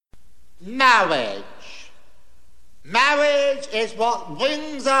Marriage. Marriage is what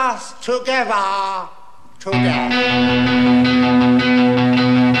brings us together today.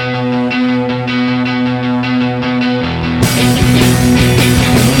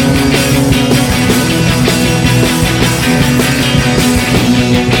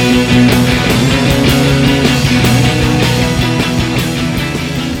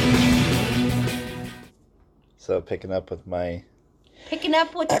 So picking up what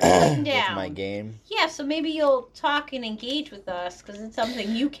you're putting down. With my game. Yeah, so maybe you'll talk and engage with us because it's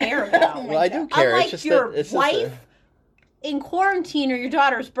something you care about. Well, I do care. Unlike it's just your it's wife in quarantine or your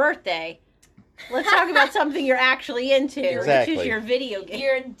daughter's birthday. Let's talk about something you're actually into, Exactly. which is your video game.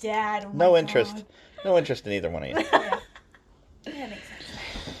 Your dad. Oh no my interest. God. No interest in either one of you. Yeah. That makes sense.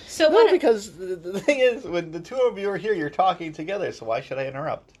 So No, what? because the thing is, when the two of you are here, you're talking together. So why should I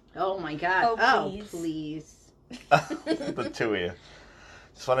interrupt? Oh my God! Oh, Oh please. The two of you.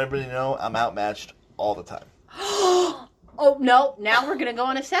 Just want everybody to know I'm outmatched all the time. Oh no! Now we're gonna go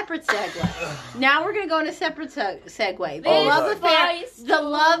on a separate segue. Now we're gonna go on a separate segue. The Oh, love sorry. affair. The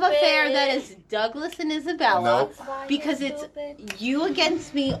love affair that is Douglas and Isabella. Nope. Because it's you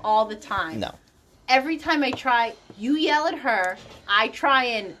against me all the time. No. Every time I try, you yell at her. I try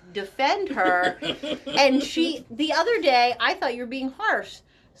and defend her, and she. The other day, I thought you were being harsh,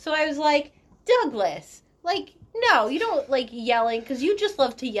 so I was like, Douglas, like. No, you don't like yelling because you just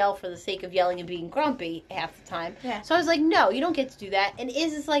love to yell for the sake of yelling and being grumpy half the time. Yeah. So I was like, no, you don't get to do that. And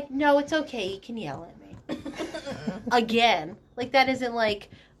is like, no, it's okay. You can yell at me. Again. Like, that isn't like,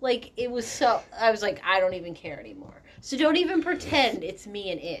 it was so, I was like, I don't even care anymore. So don't even pretend it's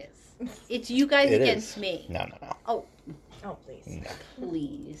me and Is. It's you guys It against is. me. No. Oh, please. No.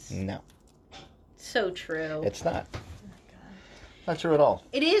 Please. No. So true. It's not. Not true at all.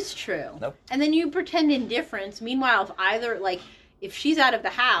 It is true. Nope. And then you pretend indifference. Meanwhile, if she's out of the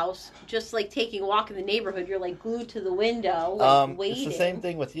house, just like taking a walk in the neighborhood, you're like glued to the window, like waiting. It's the same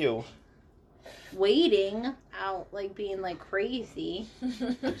thing with you. Waiting out, like being like crazy.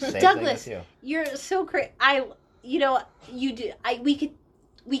 Same Douglas, thing with you're so crazy.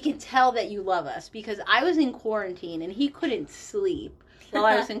 We could tell that you love us because I was in quarantine and he couldn't sleep while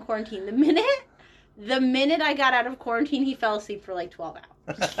I was in quarantine. The minute I got out of quarantine, he fell asleep for like 12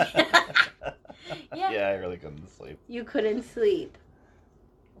 hours. you. Yeah. Yeah, I really couldn't sleep. You couldn't sleep.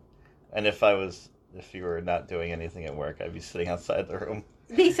 And if you were not doing anything at work, I'd be sitting outside the room.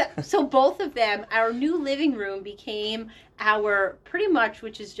 So both of them, our new living room became our pretty much,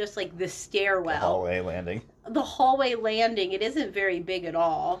 which is just like the stairwell. The hallway landing. The hallway landing. It isn't very big at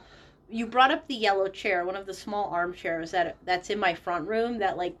all. You brought up the yellow chair, one of the small armchairs that's in my front room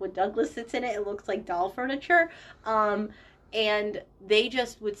that like when Douglas sits in it, it looks like doll furniture. And they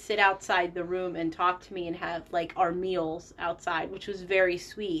just would sit outside the room and talk to me and have like our meals outside, which was very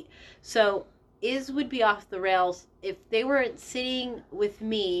sweet. So Iz would be off the rails if they weren't sitting with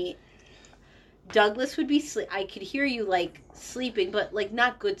me. Douglas would be I could hear you like sleeping, but like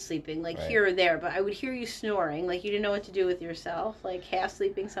not good sleeping, like Right. here or there. But I would hear you snoring, like you didn't know what to do with yourself, like half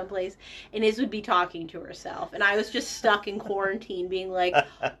sleeping someplace. And Iz would be talking to herself, and I was just stuck in quarantine, being like,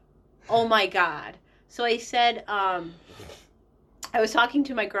 "Oh my God." So I said, I was talking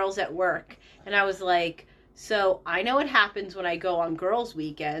to my girls at work, and I was like, "So I know what happens when I go on girls'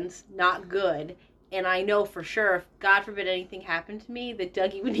 weekends. Not good." And I know for sure, if God forbid anything happened to me, that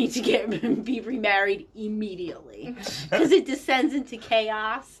Dougie would need to be remarried immediately. Because it descends into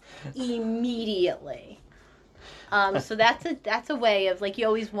chaos immediately. So that's a way of, like, you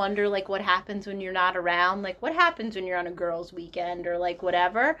always wonder, like, what happens when you're not around. Like, what happens when you're on a girls' weekend or, like,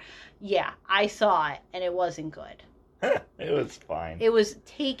 whatever. Yeah, I saw it, and it wasn't good. It was fine. It was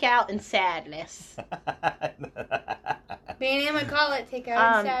takeout and sadness. Maybe I'm gonna call it take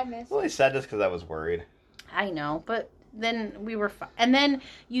out and sadness. Well, I said this because I was worried. I know, but then we were fine. And then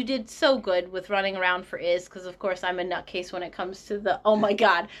you did so good with running around for Iz, because of course I'm a nutcase when it comes to the, oh my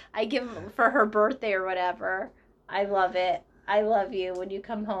God, I give for her birthday or whatever. I love it. I love you when you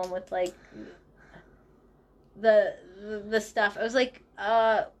come home with like the stuff. I was like,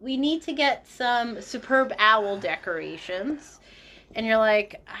 we need to get some superb owl decorations. And you're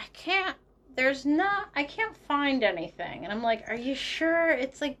like, I can't find anything. And I'm like, are you sure?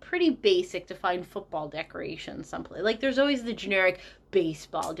 It's like pretty basic to find football decorations someplace. Like there's always the generic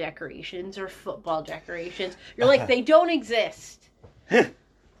baseball decorations or football decorations. You're like, they don't exist.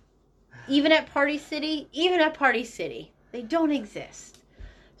 Even at Party City, they don't exist.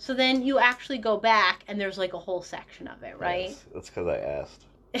 So then you actually go back and there's like a whole section of it, right? Yes, that's because I asked.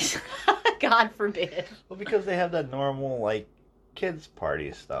 God forbid. Well, because they have that normal, like, kids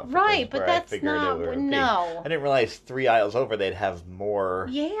party stuff. Right, which is but where I that's figured not it would be. no. I didn't realize 3 aisles over they'd have more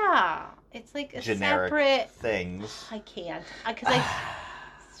Yeah, it's like a generic separate. things. I can't because I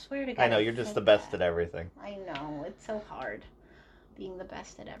swear to God. I know, you're it's just so the best bad. at everything. I know, it's so hard being the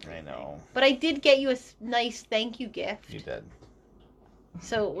best at everything. I know. But I did get you a nice thank you gift. You did.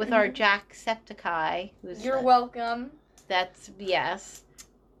 So with our Jacksepticeye, who's You're welcome. That's yes.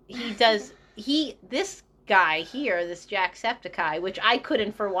 This guy here, this Jacksepticeye, which I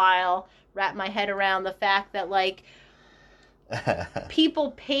couldn't for a while wrap my head around the fact that like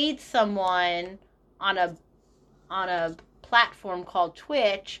people paid someone on a platform called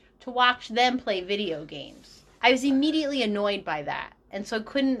Twitch to watch them play video games. I was immediately annoyed by that. And so I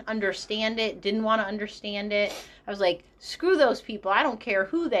couldn't understand it, didn't want to understand it. I was like, screw those people. I don't care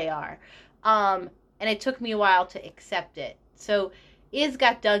who they are. And it took me a while to accept it. So Iz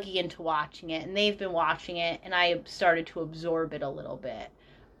got Dougie into watching it, and they've been watching it, and I started to absorb it a little bit.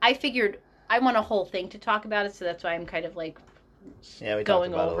 I figured I want a whole thing to talk about it, so that's why I'm kind of like yeah, we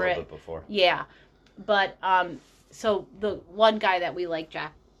going talked about over it a it. little bit before. Yeah. But so the one guy that we like,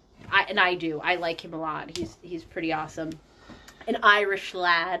 Jack, I like him a lot. He's pretty awesome. An Irish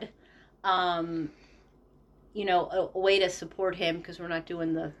lad. You know, a way to support him because we're not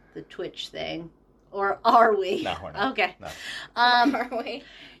doing the Twitch thing. Or are we? No, we're not. Okay. No. Are we?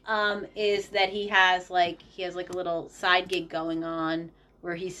 Is that he has like a little side gig going on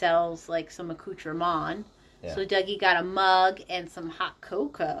where he sells like some accoutrement. Yeah. So Dougie got a mug and some hot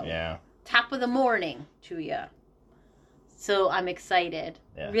cocoa. Yeah. Top of the morning to you. So I'm excited.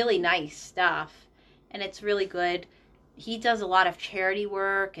 Yeah. Really nice stuff. And it's really good. He does a lot of charity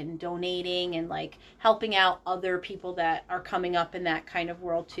work and donating and like helping out other people that are coming up in that kind of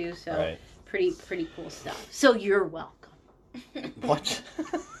world too. So Right. pretty cool stuff. So you're welcome. What?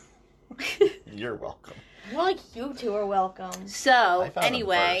 You're welcome. More like you two are welcome. So I found him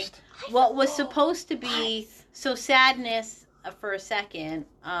anyway, first. what was supposed to be so sadness for a second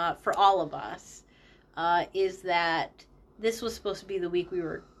for all of us is that this was supposed to be the week we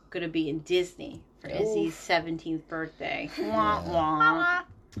were going to be in Disney for Izzy's 17th birthday. Wah, wah.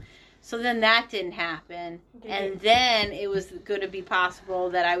 So then that didn't happen. And then it was going to be possible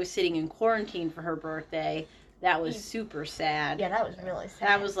that I was sitting in quarantine for her birthday. That was super sad. Yeah, that was really sad.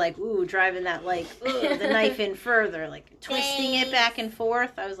 That was like, ooh, driving that, like, ooh, the knife in further, like, twisting it back and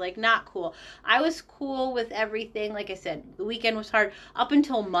forth. I was like, not cool. I was cool with everything. Like I said, the weekend was hard. Up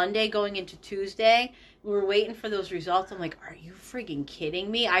until Monday, going into Tuesday, we were waiting for those results. I'm like, are you friggin' kidding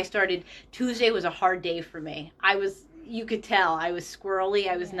me? Tuesday was a hard day for me. You could tell, I was squirrely.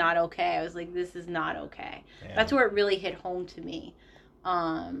 I was not okay. I was like, this is not okay. Yeah. That's where it really hit home to me.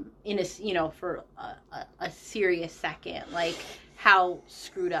 For a serious second, like how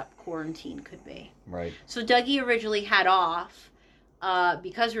screwed up quarantine could be. Right. So Dougie originally had off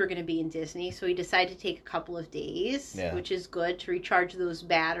because we were going to be in Disney, so he decided to take a couple of days, which is good to recharge those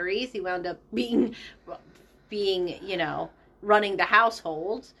batteries. He wound up being running the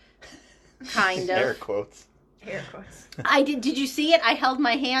household, kind of. Air quotes. Air quotes. I did. Did you see it? I held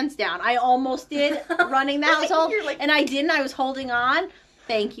my hands down. I almost did running the household, You're like- and I didn't. I was holding on.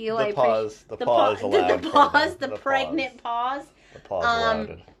 Thank you. The pause. The pause allowed. The pause. The pregnant pause. The pause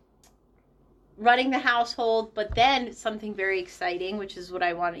allowed. Running the household, but then something very exciting, which is what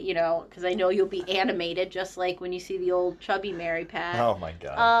I want to, because I know you'll be animated, just like when you see the old chubby Mary Pat. Oh my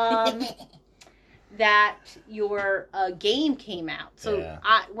god. That your game came out. So Yeah.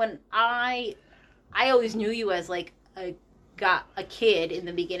 I always knew you as like a kid in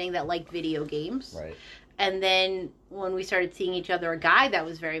the beginning that liked video games. Right. And then when we started seeing each other, a guy that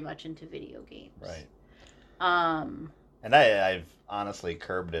was very much into video games. Right. And I've honestly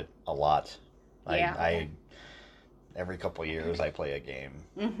curbed it a lot. Yeah. I every couple of years I play a game,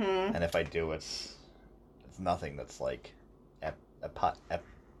 mm-hmm. and if I do, it's nothing that's like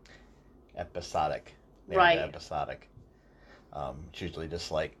episodic. Right. Episodic. It's usually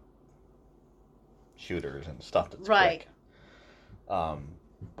just like shooters and stuff that's right. quick.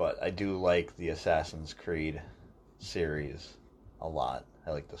 But I do like the Assassin's Creed series a lot.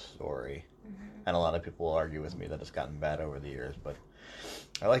 I like the story. Mm-hmm. And a lot of people will argue with me that it's gotten bad over the years, but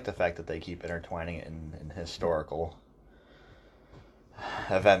I like the fact that they keep intertwining it in historical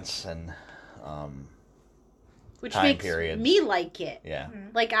events and Which time makes periods. me like it. Yeah. Mm-hmm.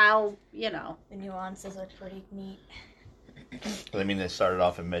 Like I'll, The nuances are pretty neat. I mean, they started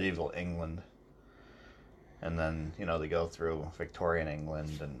off in medieval England, and then, they go through Victorian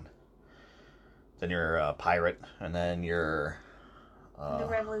England, and then you're a pirate, and then you're... The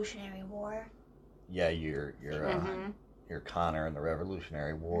Revolutionary War. Yeah, you're mm-hmm. Connor in the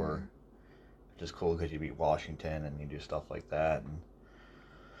Revolutionary War, which is cool because you beat Washington and you do stuff like that.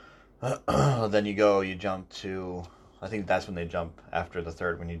 And then you jump to, I think that's when they jump after the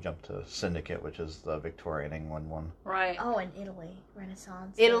third, when you jump to Syndicate, which is the Victorian England one. Right. Oh, and Italy.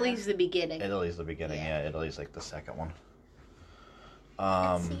 Renaissance. Italy's the beginning. Italy's the beginning, yeah. Italy's like the second one.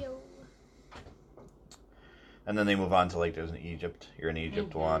 Ezio. And then they move on to like there's an Egypt. You're in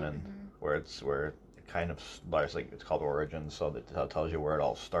Egypt one, and where it kind of starts, like it's called Origins, so that tells you where it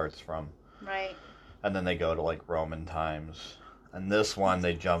all starts from. Right. And then they go to like Roman times, and this one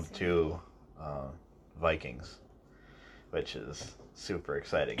they jump to Vikings, which is super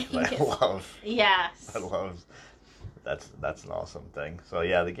exciting because Yes. I love that's an awesome thing. So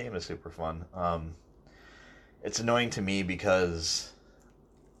yeah, the game is super fun. It's annoying to me because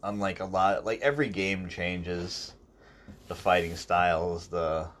unlike every game changes the fighting styles,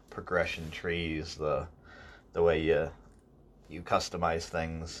 the progression trees, the way you customize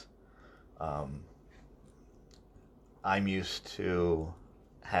things. I'm used to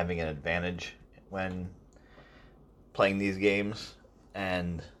having an advantage when playing these games,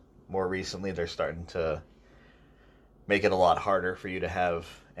 and more recently they're starting to make it a lot harder for you to have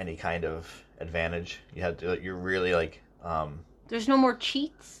any kind of advantage. You're really like There's no more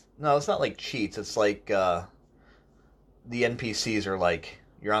cheats? no, it's not like cheats. It's like the NPCs are like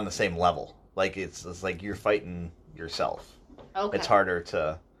you're on the same level. Like it's like you're fighting yourself. Okay. It's harder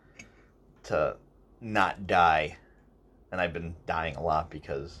to not die, and I've been dying a lot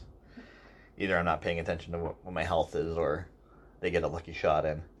because either I'm not paying attention to what my health is, or they get a lucky shot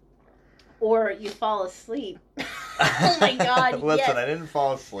in. Or you fall asleep. Oh my god, Listen, yes. I didn't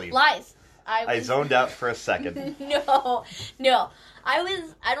fall asleep. Lies. I zoned out for a second. No. I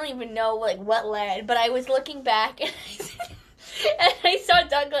don't even know like what led, but I was looking back and I saw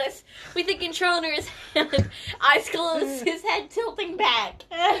Douglas with the controller in his hand, eyes closed, his head tilting back.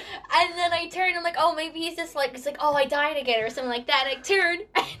 And then I turned, I'm like, oh, maybe he's just like, it's like, oh, I died again or something like that. And I turned,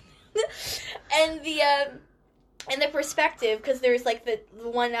 and the perspective, because there's like the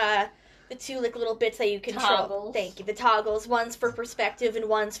one, the two like little bits that you control. Toggles. Thank you. The toggles. One's for perspective and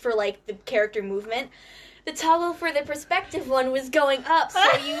one's for like the character movement. The toggle for the perspective one was going up, so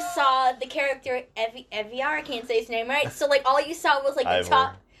you saw the character Eviar. I can't say his name right. So like all you saw was like the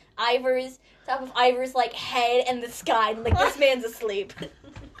top of Ivor's like head and the sky. And, like this man's asleep.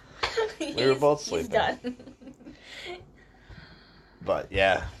 We were both sleeping. He's done. But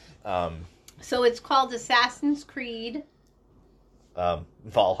yeah, So it's called Assassin's Creed.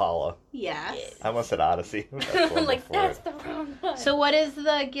 Valhalla. Yes. I almost said Odyssey. I'm like, that's the wrong one. So what is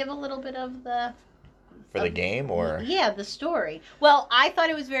give a little bit of the... For the game, or? Yeah, the story. Well, I thought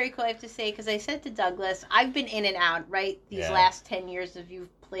it was very cool, I have to say, because I said to Douglas, I've been in and out, right? These last 10 years of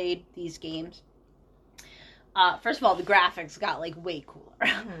you've played these games. First of all, the graphics got, like, way cooler.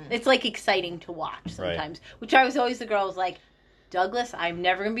 It's, like, exciting to watch sometimes. Right. Which I was always the girl was like, Douglas, I'm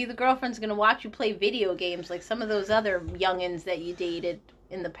never going to be the girlfriend's going to watch you play video games like some of those other youngins that you dated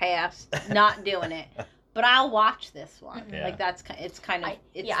in the past. Not doing it. But I'll watch this one. Yeah. Like it's kind of kind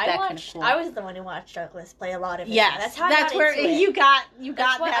of cool. I was the one who watched Douglas play a lot of it. Yes, that's how that's where you got that's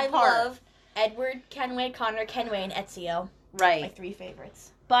that I part. I love Edward Kenway, Connor Kenway, and Ezio. Right, my three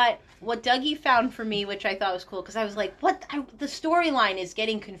favorites. But what Dougie found for me, which I thought was cool, because I was like, the storyline is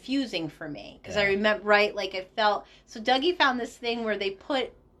getting confusing for me. Because I remember, right, like I felt... So Dougie found this thing where they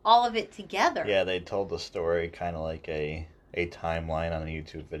put all of it together. Yeah, they told the story kind of like a timeline on a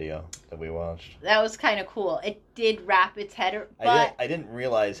YouTube video that we watched. That was kind of cool. It did wrap its head, but... I didn't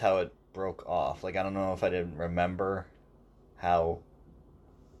realize how it broke off. Like, I don't know if I didn't remember how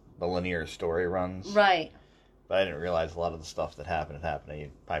the linear story runs. Right. But I didn't realize a lot of the stuff that happened.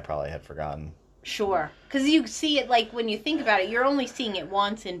 I probably had forgotten. Sure. Because you see it, like, when you think about it, you're only seeing it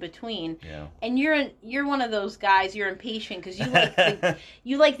once in between. Yeah. And you're one of those guys, you're impatient, because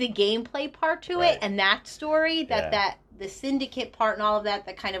you like the gameplay part to it, and that story, the syndicate part and all of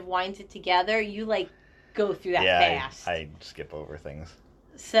that kind of winds it together, you, like, go through that fast. I skip over things.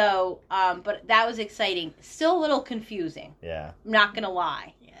 So, but that was exciting. Still a little confusing. Yeah. I'm not going to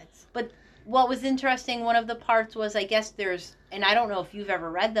lie. Yeah, But what was interesting, one of the parts was, I guess there's, and I don't know if you've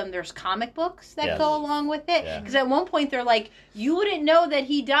ever read them, there's comic books that go along with it. Because at one point they're like, you wouldn't know that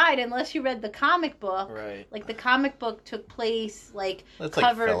he died unless you read the comic book. Right. Like the comic book took place, like, It's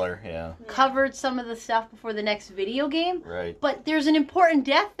covered, like filler, yeah. Covered some of the stuff before the next video game. Right. But there's an important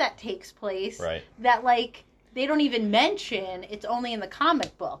death that takes place. Right. That, like, they don't even mention. It's only in the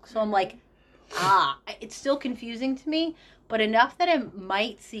comic book. So I'm like, it's still confusing to me. But enough that I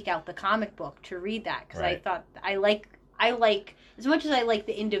might seek out the comic book to read that. Because I thought, I like, as much as I like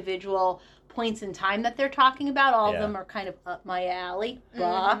the individual points in time that they're talking about, all of them are kind of up my alley.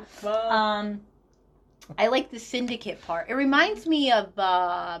 I like the syndicate part. It reminds me of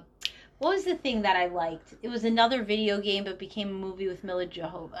what was the thing that I liked? It was another video game, but became a movie with Mila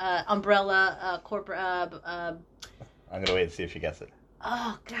Jovovich. Umbrella Corporate. I'm gonna wait and see if she gets it.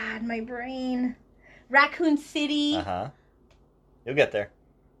 Oh God, my brain. Raccoon City. You'll get there.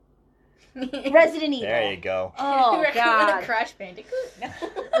 Resident Evil. There you go. Oh God. Crash Bandicoot.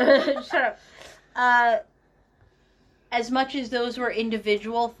 No. Shut up. As much as those were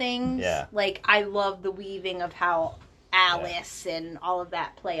individual things, Yeah. like I love the weaving of how Alice and all of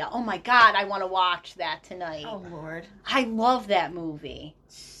that play out. Oh my God, I want to watch that tonight. Oh Lord. I love that movie.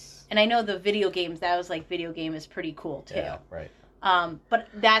 And I know the video games, that was like video game is pretty cool too. Yeah, right. But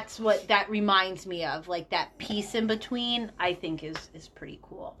that's what that reminds me of. Like that piece in between, I think is pretty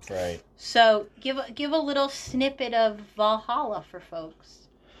cool. Right. So give a little snippet of Valhalla for folks.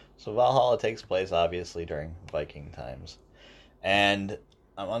 So Valhalla takes place obviously during Viking times. And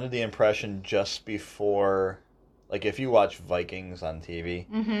I'm under the impression just before, like if you watch Vikings on TV,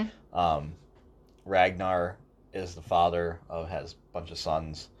 Ragnar is the father has a bunch of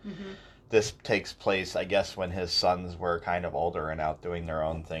sons. This takes place, I guess, when his sons were kind of older and out doing their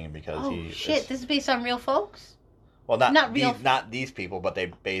own thing because this is based on real folks? Well, Not real. not these people, but they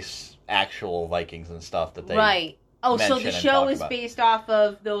base actual Vikings and stuff that they Right. Oh, so mention the and show talk is about. based off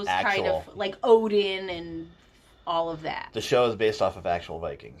of those kind Actual. of like Odin and all of that. The show is based off of actual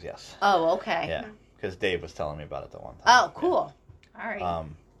Vikings, yes. Oh, okay. Yeah, because Dave was telling me about it the one time. Oh, cool. All right. Yeah.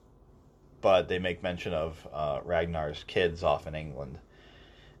 But they make mention of Ragnar's kids off in England.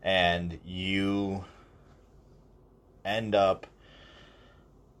 And you end up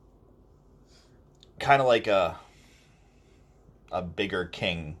kind of like a bigger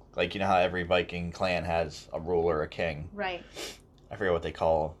king. Like, you know how every Viking clan has a ruler, a king. Right. I forget what they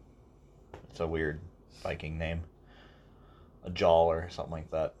call. It's a weird Viking name. A Jarl or something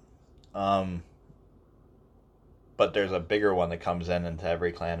like that. But there's a bigger one that comes into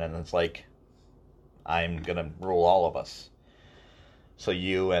every clan, and it's like, I'm gonna rule all of us. So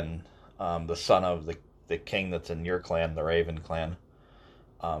you and the son of the king that's in your clan, the Raven clan,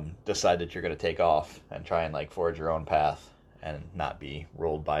 decide that you're gonna take off and try and like forge your own path and not be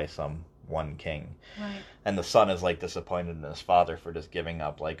ruled by some one king. Right. And the son is like disappointed in his father for just giving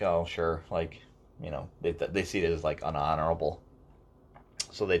up. Like, oh sure, like, you know, they see it as like unhonorable.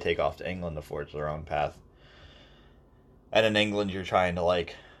 So they take off to England to forge their own path. And in England, you're trying to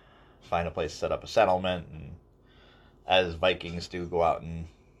like find a place to set up a settlement, and as Vikings do, go out and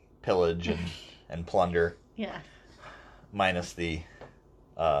pillage and plunder. Yeah. Minus the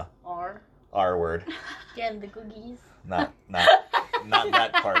R word. Yeah, the cookies. Not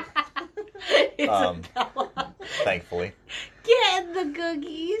that part. Isabella. Thankfully. Get the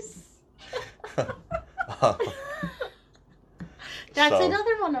cookies. That's So-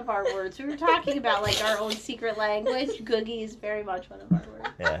 another one of our words. We were talking about like our own secret language. Googie is very much one of our words.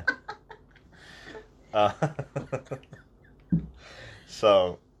 Yeah.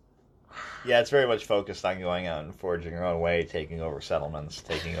 So, yeah, it's very much focused on going out and forging your own way, taking over settlements,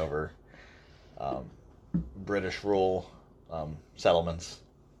 taking over British rule settlements.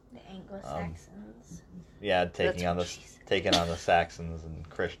 The Anglo-Saxons. Yeah, taking on what the Saxons and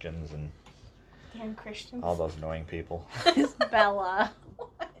Christians and Damn Christians. all those annoying people. Isabella.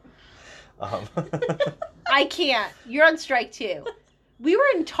 Um, I can't. You're on strike too. We were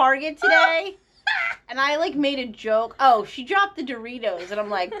in Target today, and I like made a joke. Oh, she dropped the Doritos, and I'm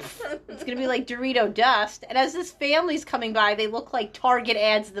like, it's gonna be like Dorito dust. And as this family's coming by, they look like Target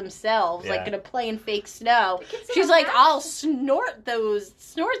ads themselves, like Yeah. gonna play in fake snow. The kids She's are like, nice. I'll snort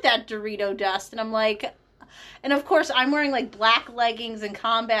that Dorito dust, and I'm like, and of course I'm wearing like black leggings and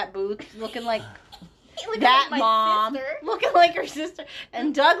combat boots, looking like. Look That at my mom sister. looking like her sister,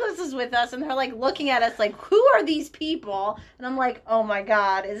 and Douglas is with us, and they're like looking at us like, who are these people? And I'm like, oh my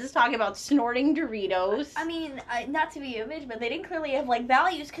god, is this talking about snorting Doritos? I mean, not to be a bitch, but they didn't clearly have like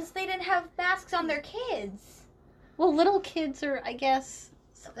values because they didn't have masks on their kids. Well, little kids are, I guess,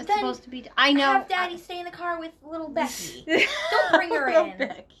 it's Then supposed to be. I know. Have Daddy stay in the car with little Becky. Don't bring her Little in.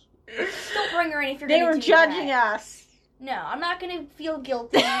 Becky. Don't bring her in if you're They gonna were do judging that. us. No, I'm not gonna feel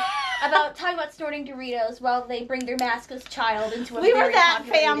guilty about talking about snorting Doritos while they bring their maskless child into a We were very that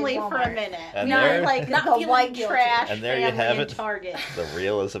populated family for a Walmart. minute. And We were there- like Not the feeling white guilty. trash And there you family have in it. Target. the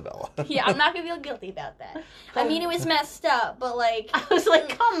real Isabella. Yeah, I'm not gonna feel guilty about that. I mean, it was messed up, but like, I was like,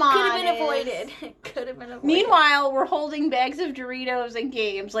 come on. could have been Iz. avoided. Could have been avoided. Meanwhile, we're holding bags of Doritos and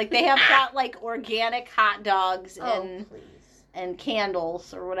games. Like they have got like organic hot dogs oh and please. and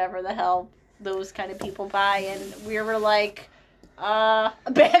candles or whatever the hell those kind of people buy, and we were like, a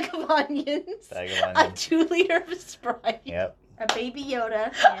bag of onions, Bag of a onions. 2 liter of Sprite. Yep. A baby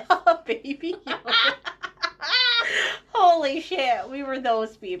Yoda. Yes. A baby Yoda. Holy shit, we were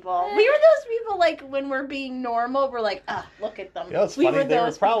those people. We were those people, like, when we're being normal, we're like, look at them. You know, it's we funny, they were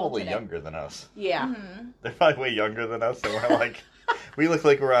those people probably today. younger than us. Yeah. Mm-hmm. They're probably way younger than us, and we're like, we look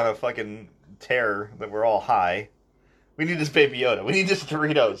like we're on a fucking tear, that we're all high. We need this Baby Yoda. We need this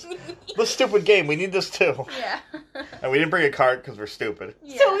Doritos. This stupid game, we need this too. Yeah. And we didn't bring a cart because we're stupid.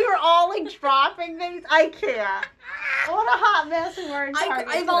 Yeah. So we were all, like, dropping things. I can't. What a hot mess we were in Target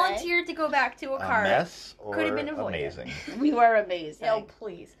I today. volunteered to go back to a car. A mess or Could have been avoided. amazing? We were amazing. No,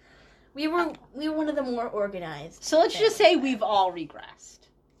 please. We were one of the more organized. So let's just say we've all regressed.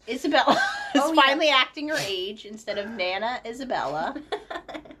 Isabella is Oh, yeah. finally acting her age instead of Nana Isabella.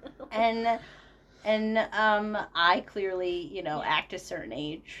 And I clearly, act a certain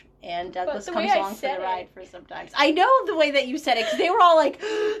age. And Douglas the way comes I along for said the it- ride for sometimes. I know the way that you said it, because they were all like,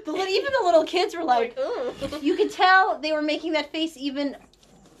 even the little kids were like, ooh. you could tell they were making that face even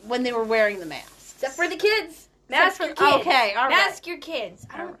when they were wearing the masks. Except for the kids. Mask Except your for- kids. okay, all right. Mask your kids.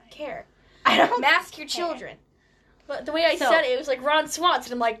 I don't All right. care. I don't. Mask your children. But the way I So- said it was like Ron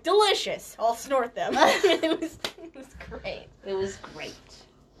Swanson. I'm like, delicious. I'll snort them. it was great. It was great.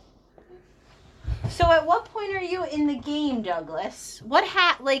 So at what point are you in the game, Douglas?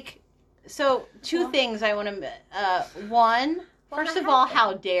 So two things I want to, one, first of all,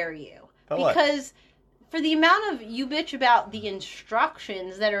 how dare you? But what? Because for the amount of you bitch about the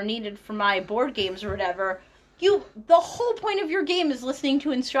instructions that are needed for my board games or whatever, the whole point of your game is listening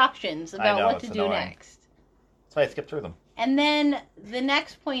to instructions about know, what it's to do annoying. next. That's why I skipped through them. And then the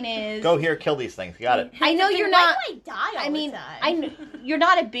next point is, Go here, kill these things. Got it. I know Then you're why not. do I die all I mean, the time? you're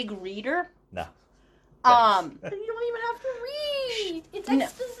not a big reader. No. But you don't even have to read. It's No.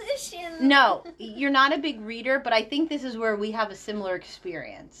 exposition. No, you're not a big reader, but I think this is where we have a similar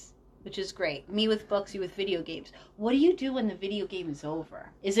experience, which is great. Me with books, you with video games. What do you do when the video game is over?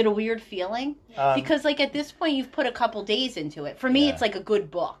 Is it a weird feeling? Because, like, at this point, you've put a couple days into it. For me, Yeah. it's like a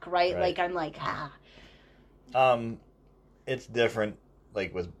good book, right? Right. Like, I'm like, It's different,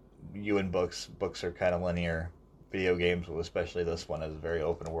 like with you and books. Books are kind of linear. Video games, well, especially this one, is very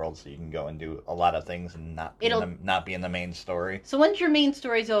open world, so you can go and do a lot of things and not be in the main story. So once your main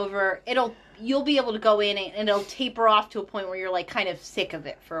story's over, you'll be able to go in and it'll taper off to a point where you're like kind of sick of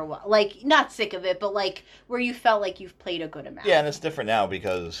it for a while. Like, not sick of it, but like where you felt like you've played a good amount. Yeah, and it's different now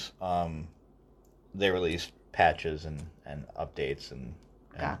because they release patches and updates and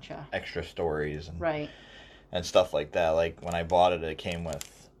Gotcha. extra stories and Right. and stuff like that. Like when I bought it, it came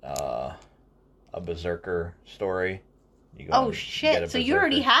with a Berserker story. You go Oh and get a shit! So you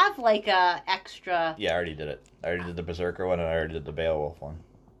already Berserker. have like a extra. Yeah, I already did it. I already did the Berserker one, and I already did the Beowulf one.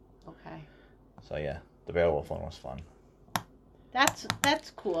 Okay. So yeah, the Beowulf one was fun. That's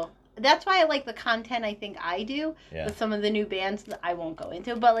cool. That's why I like the content I think I do Yeah. with some of the new bands that I won't go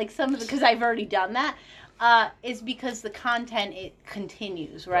into, but like some of the, because I've already done that, is because the content, it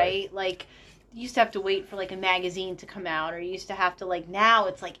continues, right? Like, you used to have to wait for like a magazine to come out, or you used to have to like, now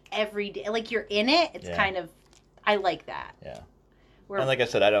it's like every day, like you're in it. It's Yeah. kind of, I like that. Yeah. Where, And like I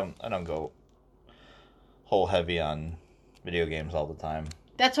said, I don't go whole heavy on video games all the time.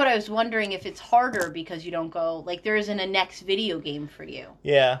 that's what I was wondering, if it's harder because you don't go, like there isn't a next video game for you.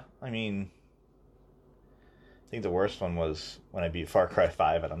 Yeah, I mean, I think the worst one was when I beat Far Cry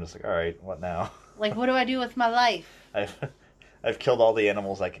 5, and I'm just like, all right, what now? Like, what do I do with my life? I've killed all the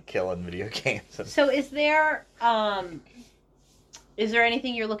animals I could kill in video games. So is there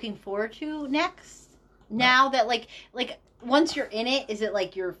anything you're looking forward to next? Now that like once you're in it, is it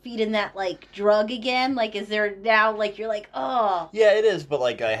like you're feeding that like drug again? Like, is there now like you're like, oh, Yeah, it is, but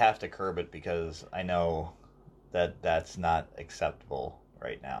like I have to curb it because I know that that's not acceptable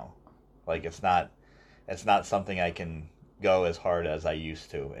right now. Like it's not something I can go as hard as I used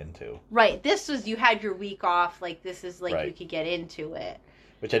to into. right, this was, you had your week off, like this is like you Right. could get into it.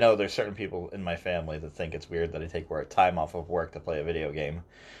 Which I know there's certain people in my family that think it's weird that I take time off of work to play a video game.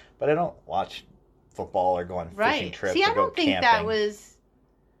 But I don't watch football or go on fishing Right. trips See, or I go don't think camping. that was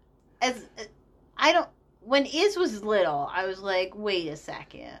when Iz was little, I was like, wait a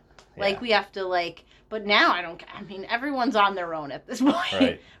second. Like, Yeah. we have to, like, but now I mean, everyone's on their own at this point.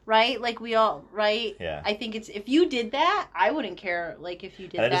 Right. Right? Like, we all, right? Yeah. I think if you did that, I wouldn't care, like, if you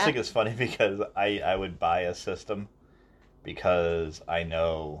did And I that. just think it's funny because I would buy a system because I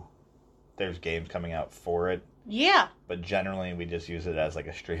know there's games coming out for it, Yeah. but generally we just use it as like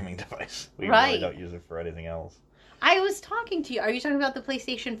a streaming device. We Right. really don't use it for anything else. I was talking to you. Are you talking about the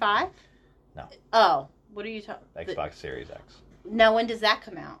PlayStation 5? No. Oh. What are you talking Xbox Series X Now, when does that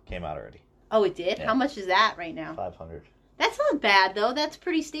come out? came out already. Oh, it did? Yeah. How much is that right now? 500. That's not bad, though. That's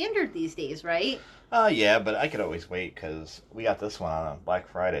pretty standard these days, right? Yeah, but I could always wait because we got this one on a Black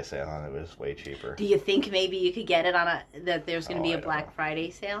Friday sale and it was way cheaper. Do you think maybe you could get it on that there's going to be I a don't Black know. Friday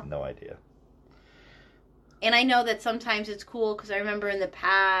sale? No idea. And I know that sometimes it's cool because I remember in the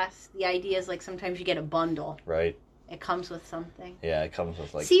past, the idea is like sometimes you get a bundle. Right. It comes with something. Yeah, it comes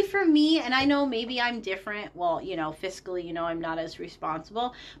with like... See, for me, and I know maybe I'm different. Well, fiscally, I'm not as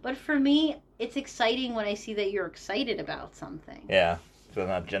responsible. But for me, it's exciting when I see that you're excited about something. Yeah, because I'm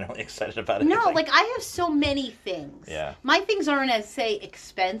not generally excited about anything. No, like I have so many things. Yeah. My things aren't as, say,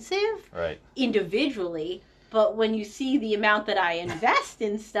 expensive Right. individually. But when you see the amount that I invest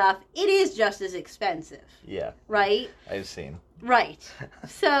in stuff, it is just as expensive. Yeah, Right? I've seen. Right.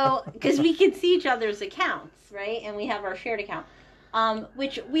 So, because we can see each other's accounts, right? And we have our shared account,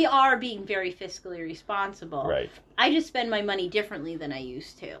 which we are being very fiscally responsible. Right. I just spend my money differently than I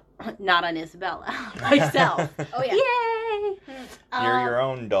used to. Not on Isabella. Myself. Oh yeah. Yay! You're your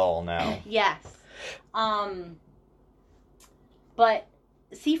own doll now. Yes. But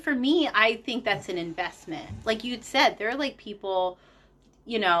see, for me, I think that's an investment. Like you'd said, there are like people,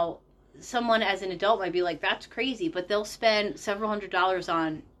 someone as an adult might be like, that's crazy, but they'll spend several $100s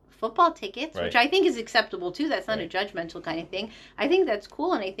on football tickets, Right. which I think is acceptable too. That's not Right. a judgmental kind of thing. I think that's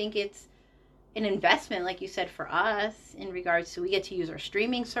cool, and I think it's an investment, like you said, for us in regards to we get to use our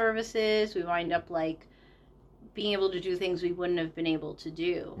streaming services. We wind up like being able to do things we wouldn't have been able to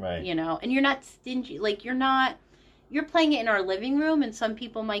do. Right. And you're not stingy. Like you're playing it in our living room, and some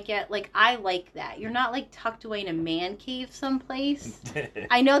people might get, like, I like that. You're not, like, tucked away in a man cave someplace.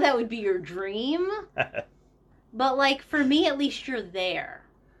 I know that would be your dream, but, like, for me, at least you're there,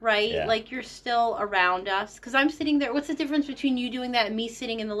 right? Yeah. Like, you're still around us. Because I'm sitting there. What's the difference between you doing that and me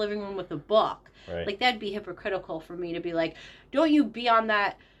sitting in the living room with a book? Right. Like, that'd be hypocritical for me to be like, don't you be on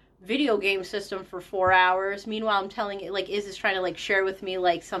that video game system for 4 hours. Meanwhile, I'm telling it, like, Iz is trying to, like, share with me,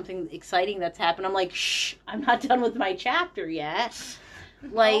 like, something exciting that's happened. I'm like, shh, I'm not done with my chapter yet.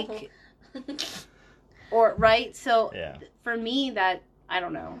 Like, or, right? So, Yeah. for me, that, I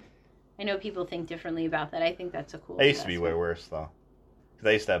don't know. I know people think differently about that. I think that's a cool It used to be way investment. worse, though. Because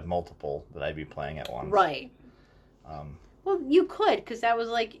I used to have multiple that I'd be playing at once. Right. Um, Well, you could, because that was,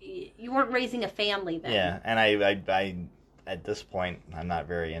 like, you weren't raising a family then. yeah, and I at this point, I'm not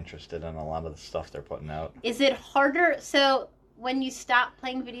very interested in a lot of the stuff they're putting out. Is it harder? So, when you stop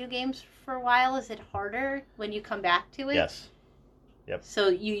playing video games for a while, is it harder when you come back to it? Yes. So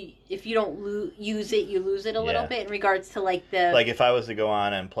if you don't use it, you lose it a little Yeah. bit in regards to like the Like if I was to go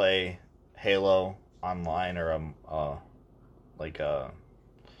on and play Halo online or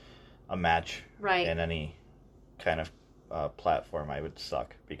a match right. in any kind of platform, I would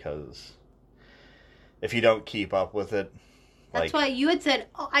suck because if you don't keep up with it, That's why you had said,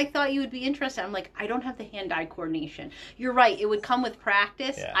 "Oh, I thought you would be interested." I'm like, I don't have the hand-eye coordination. You're right; it would come with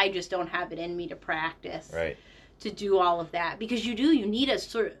practice. Yeah. I just don't have it in me to practice right? to do all of that because you need a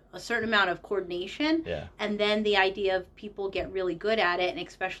certain amount of coordination. Yeah, And then the idea of people get really good at it, and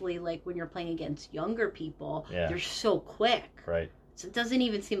especially like when you're playing against younger people, Yeah. they're so quick. right. So it doesn't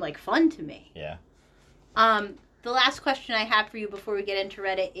even seem like fun to me. Yeah. The last question I have for you before we get into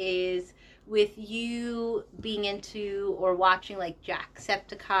Reddit is, with you being into or watching like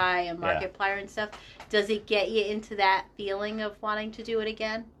Jacksepticeye and Yeah. Markiplier and stuff, does it get you into that feeling of wanting to do it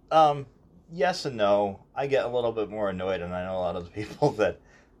again? Yes and no. I get a little bit more annoyed, and I know a lot of the people that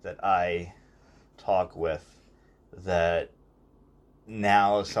I talk with that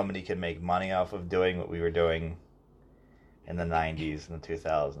now somebody can make money off of doing what we were doing in the 90s and the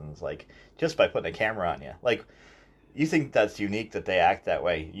 2000s, like just by putting a camera on you. Like, you think that's unique that they act that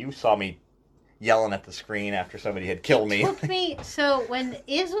way? You saw me yelling at the screen after somebody had killed me. It took me, so when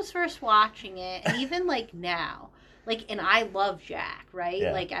Iz was first watching it, and even like now, like, and I love Jack, right?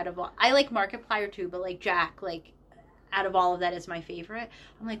 Yeah. Like, out of all, I like Markiplier too, but like Jack, like, out of all of that is my favorite.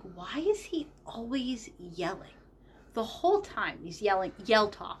 I'm like, why is he always yelling? The whole time he's yell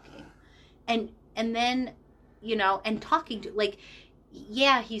talking. And then, and talking to, like,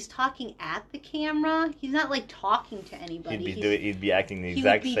 yeah, he's talking at the camera. He's not like talking to anybody. He'd be acting the He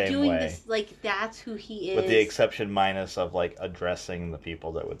exact would be same doing way. this, like, that's who he is. With the exception minus of like addressing the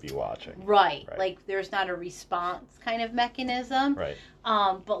people that would be watching. Right. Right. Like, there's not a response kind of mechanism. Right.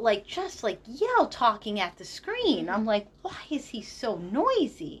 But like, just like yell talking at the screen. I'm like, why is he so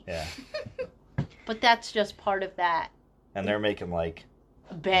noisy? Yeah. But that's just part of that And they're making like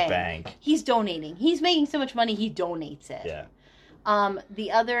bank. bank. He's donating. He's making so much money, he donates it. Yeah.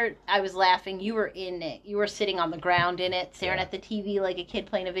 I was laughing. You were in it. You were sitting on the ground in it, staring Yeah. at the TV like a kid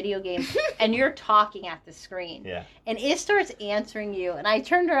playing a video game, and you're talking at the screen. Yeah. And it starts answering you, and I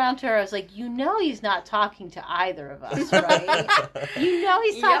turned around to her. I was like, "You know, he's not talking to either of us, right? You know,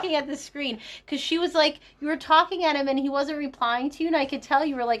 he's talking at the screen." Because she was like, you were talking at him, and he wasn't replying to you, and I could tell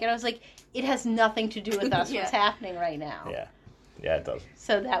you were like, and I was like, it has nothing to do with us. Yeah. What's happening right now? Yeah. Yeah, it does.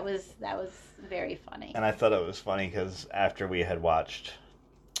 So that was very funny. And I thought it was funny because after we had watched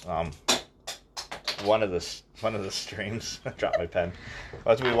one of the streams, I dropped my pen.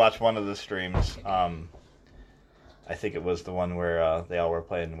 After we watched one of the streams, I think it was the one where they all were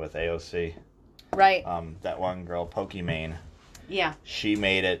playing with AOC. Right. That one girl, Pokimane, Yeah. she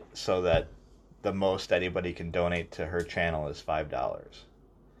made it so that the most anybody can donate to her channel is $5.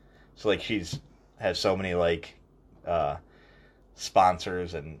 So like has so many like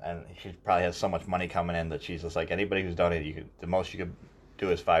sponsors and she probably has so much money coming in that she's just like, anybody who's donated, the most you could do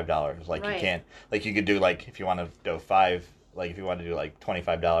is $5. Like Right. you can't, like you could do like, if you want to do if you want to do like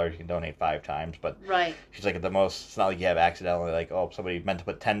 $25, you can donate 5 times, but Right. she's like, at the most, it's not like you have accidentally like, oh, somebody meant to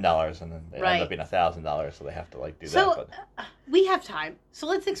put $10 and then it Right. ends up being $1,000, so they have to like do So that. But we have time. So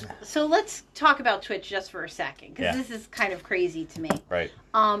let's talk about Twitch just for a second, because Yeah. this is kind of crazy to me. right,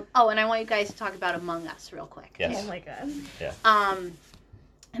 And I want you guys to talk about Among Us real quick. yes, Oh my god.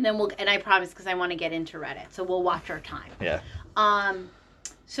 And then and I promise, because I want to get into Reddit, so we'll watch our time. yeah,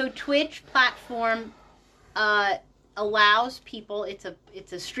 So Twitch platform allows people. It's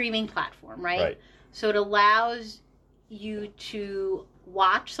a streaming platform, right? right, So it allows you to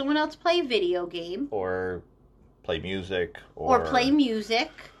watch someone else play a video game or play music or play music.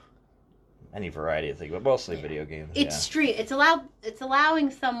 any variety of things, but mostly video games. It's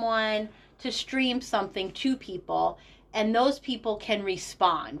allowing someone to stream something to people, and those people can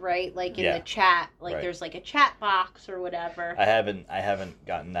respond, right? Like in Yeah. the chat, like Right. there's like a chat box or whatever. I haven't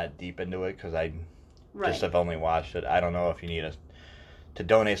gotten that deep into it because I Right. just have only watched it. I don't know if you need to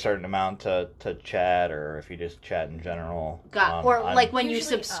donate a certain amount to chat, or if you just chat in general. Or I'm- like when you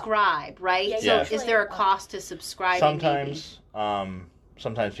Usually, subscribe, right? Yeah, So usually, is there a cost to subscribing? maybe?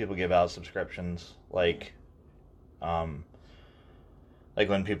 sometimes people give out subscriptions, like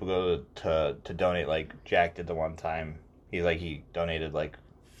when people go to donate, like Jack did the one time. He donated like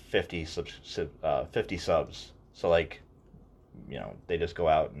 50 subs. So like, they just go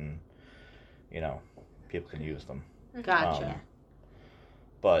out and people can use them. Gotcha.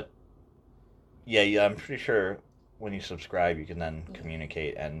 But yeah, I'm pretty sure when you subscribe, you can then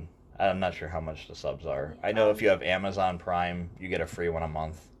communicate, and I'm not sure how much the subs are. I know if you have Amazon Prime, you get a free one a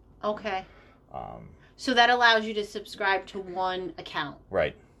month. Okay. Um, So that allows you to subscribe to one account.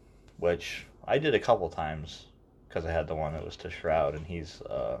 right, which I did a couple times because I had the one that was to Shroud, and he's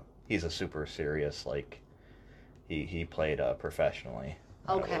a super serious, like he played professionally.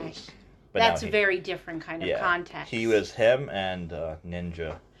 Okay. But That's now a very different kind of context. He was him and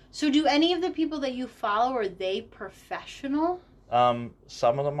Ninja. So do any of the people that you follow, are they professional? Some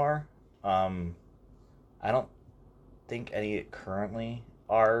of them are. I don't think any currently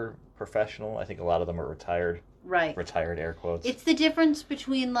are professional. I think a lot of them are retired. Right. Retired air quotes. It's the difference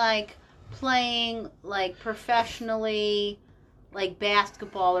between like playing like professionally, like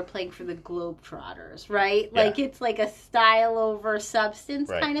basketball, or playing for the Globetrotters, right? Yeah. Like it's like a style over substance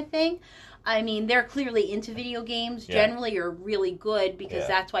Right. kind of thing. I mean, they're clearly into video games. Yeah. Generally, are really good because Yeah.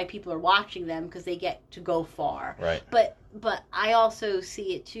 that's why people are watching them, because they get to go far. Right. But I also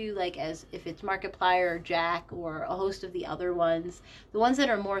see it too, like as if it's Markiplier or Jack or a host of the other ones. The ones that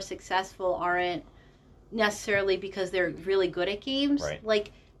are more successful aren't necessarily because they're really good at games. Right.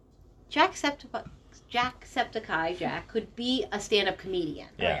 Like Jacksepticeye could be a stand-up comedian.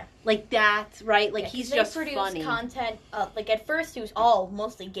 Yeah. Like that's right. Like Yeah, 'cause he's they just produce funny. content. Like at first, it was all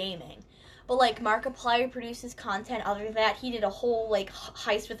mostly gaming, but like Markiplier produces content. Other than that, he did a whole like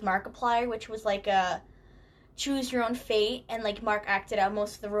heist with Markiplier, which was like a choose your own fate, and like Mark acted out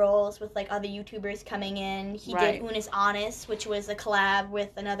most of the roles with like other YouTubers coming in. He Right. did Unis Honest, which was a collab with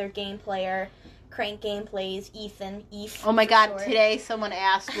another game player. Crank Gameplays, Eve. Oh my for god, short. today someone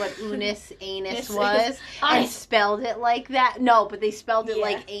asked what Unis Anus This was is- and spelled it like that. No, but they spelled it Yeah.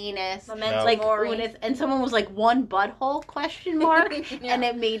 like anus. Memento Like Mori. Unis, and someone was like one butthole question mark, Yeah. and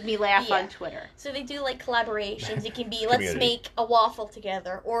it made me laugh Yeah. on Twitter. So they do like collaborations. It can be let's Community. make a waffle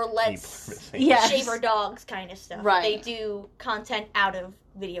together, or let's Yeah. shave our dogs kind of stuff. Right. They do content out of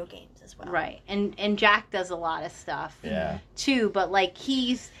video games as well. Right, and Jack does a lot of stuff Yeah. too, but like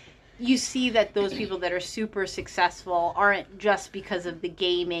you see that those people that are super successful aren't just because of the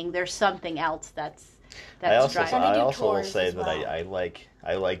gaming. There's something else that's I also driving. And they I do also will tours say as that well.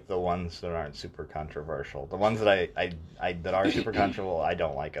 I like the ones that aren't super controversial. The ones that I that are super controversial, I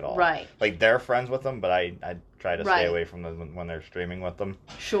don't like at all. Right. Like they're friends with them, but I try to Right. stay away from them when they're streaming with them.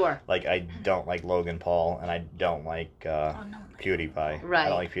 Sure. Like I don't like Logan Paul, and I don't like Oh, no. PewDiePie. Right. I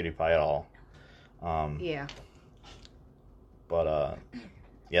don't like PewDiePie at all. Yeah. But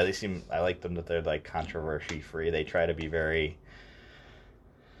yeah, they seem. I like them that they're like controversy free. They try to be very.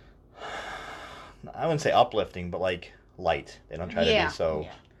 I wouldn't say uplifting, but like light. They don't try to Yeah. be so.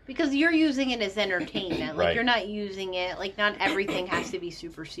 Yeah. Because you're using it as entertainment. Like, Right. you're not using it, like, not everything has to be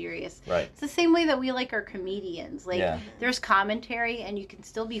super serious. Right. It's the same way that we like our comedians. Like, Yeah. there's commentary, and you can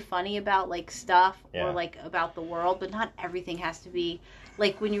still be funny about, like, stuff Yeah. or, like, about the world, but not everything has to be,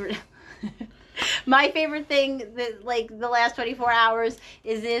 like, when you're. My favorite thing, that like, the last 24 hours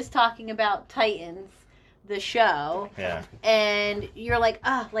is talking about Titans, the show, Yeah. and you're like,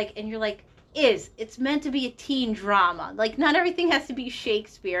 and you're like, it's meant to be a teen drama. Like, not everything has to be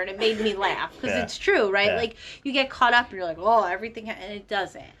Shakespeare, and it made me laugh because Yeah. it's true, right? Yeah. Like, you get caught up and you're like, oh, everything, and it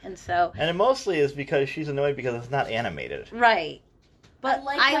doesn't. And so, And it mostly is because she's annoyed because it's not animated. right. But I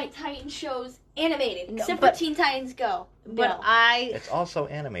like my Titan shows animated, No, except but- for Teen Titans Go. but No. It's also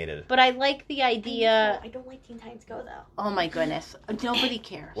animated. I like the idea. I don't like Teen Titans Go though. Oh my goodness, nobody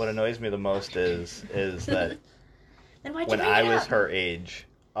cares. What annoys me the most is that Then why'd you when bring I it was up? her age,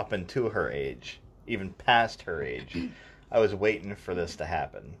 up into her age, even past her age, I was waiting for this to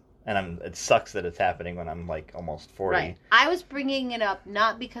happen. And it sucks that it's happening when I'm like almost 40. Right. I was bringing it up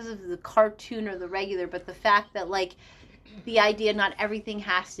not because of the cartoon or the regular, but the fact that, like, the idea not everything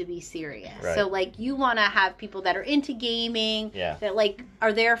has to be serious. Right. So, like, you want to have people that are into gaming, Yeah. that, like,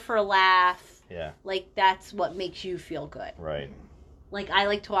 are there for a laugh. Yeah. Like, that's what makes you feel good. Right. Like, I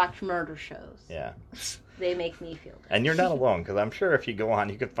like to watch murder shows. Yeah. They make me feel good. And you're not alone, because I'm sure if you go on,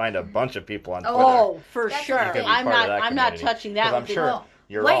 you could find a bunch of people on Twitter. Oh, for That's sure. the thing. You could be I'm part of not. that I'm not community. touching 'Cause that. I'm with sure the,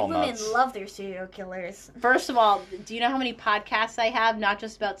 you're White all women nuts. love their serial killers. First of all, do you know how many podcasts I have? Not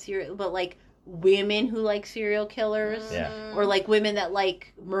just about serial, but like women who like serial killers, Yeah. or like women that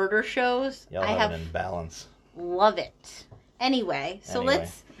like murder shows. Y'all I have have an imbalance. love it. Anyway, so Anyway.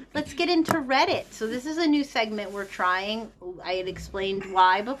 let's get into Reddit. So this is a new segment we're trying. I had explained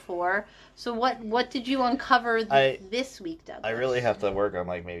why before. So what did you uncover this week, Douglas? I really have to work on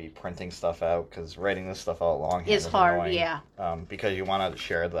like maybe printing stuff out, because writing this stuff out longhand Is is hard, annoying. yeah. Because you want to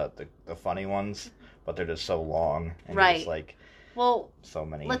share the funny ones, but they're just so long and Right. there's like Well, so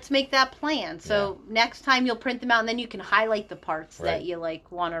many. let's make that plan. So next time you'll print them out, and then you can highlight the parts that Right. you like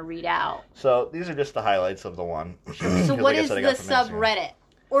want to read out. So these are just the highlights of the one. So what is the subreddit?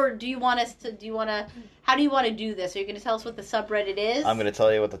 Or do you want us to? How do you want to do this? Are you going to tell us what the subreddit is? I'm going to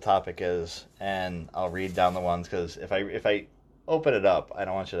tell you what the topic is, and I'll read down the ones, because if I open it up, I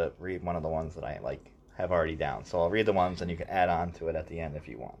don't want you to read one of the ones that I like have already down. So I'll read the ones, and you can add on to it at the end if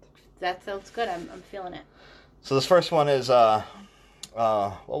you want. That sounds good. I'm feeling it. So this first one is what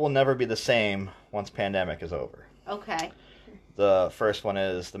will never be the same once pandemic is over. Okay. The first one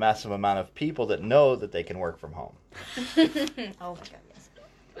is the massive amount of people that know that they can work from home. Oh my god, yes.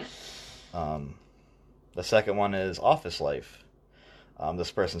 The second one is office life.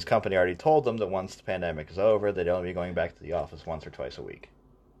 This person's company already told them that once the pandemic is over, they'd only be going back to the office once or twice a week.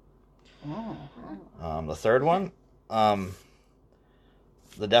 Oh. The third one,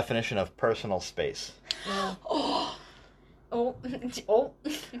 the definition of personal space. Oh.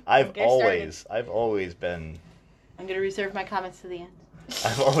 I've Get started. always been, I'm going to reserve my comments to the end.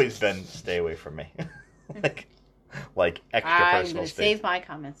 I've always been stay away from me, like extra I'm personal going to space. save my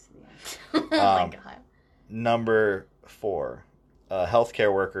comments to the end. Oh my god. Number 4,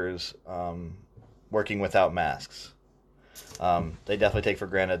 healthcare workers working without masks. They definitely take for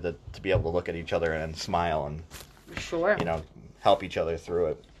granted that to be able to look at each other and smile and Sure. help each other through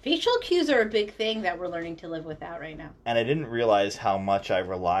it. Facial cues are a big thing that we're learning to live without right now. And I didn't realize how much I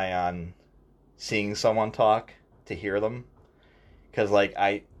rely on seeing someone talk to hear them. Because, like,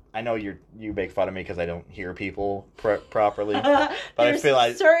 I know you make fun of me because I don't hear people properly. But I There's feel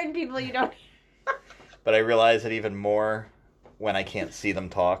like, certain people you don't. but I realize it even more when I can't see them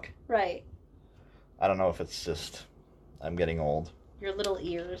talk. Right. I don't know if it's just I'm getting old. Your little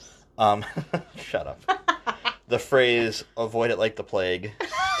ears. Shut up. The phrase "avoid it like the plague"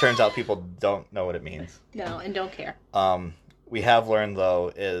 turns out people don't know what it means. No, and don't care. We have learned,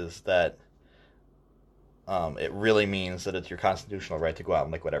 though, is that it really means that it's your constitutional right to go out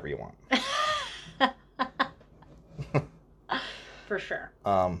and lick whatever you want. For sure.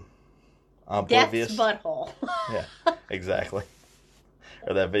 Death's Death's butthole. Yeah, exactly.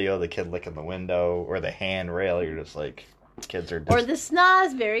 Or that video of the kid licking the window or the handrail. You're just like, Kids are just... Or the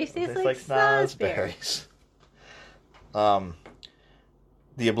snozberries taste like snozberries.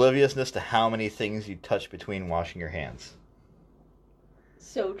 The obliviousness to how many things you touch between washing your hands.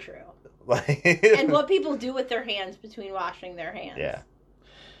 So true. Like, And what people do with their hands between washing their hands. Yeah.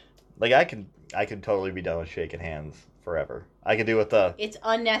 Like, I can totally be done with shaking hands forever. I could do with the... It's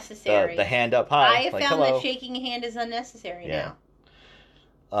unnecessary. The hand up high. I have like, found hello. that shaking a hand is unnecessary now.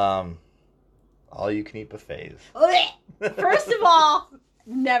 All you can eat buffets. First of all,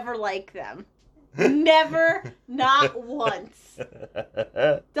 never like them. Never, not once.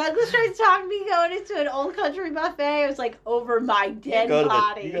 Douglas tried to talk me going into an old country buffet. It was like over my dead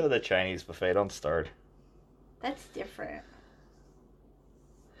body. You go to the Chinese buffet, don't start. That's different.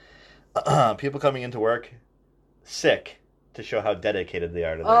 People coming into work sick to show how dedicated they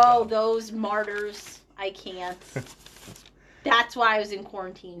are to their job. Those martyrs. I can't. That's why I was in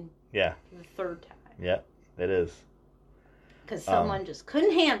quarantine. Yeah. The third time. Yeah, it is. Because someone just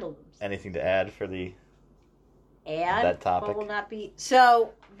couldn't handle them. Anything to add for that topic? What will not be?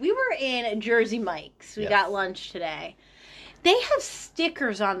 So we were in Jersey Mike's. We got lunch today. They have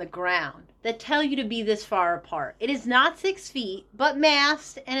stickers on the ground that tell you to be this far apart. It is not 6 feet, but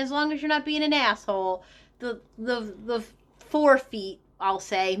masked, and as long as you're not being an asshole, the 4 feet, I'll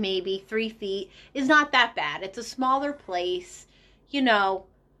say, maybe 3 feet, is not that bad. It's a smaller place, you know.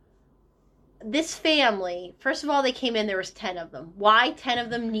 This family, first of all, they came in, there was 10 of them. Why 10 of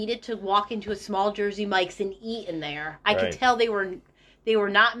them needed to walk into a small Jersey Mike's and eat in there? I could tell they were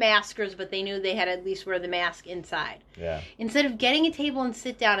not maskers, but they knew they had to at least wear the mask inside. Yeah. Instead of getting a table and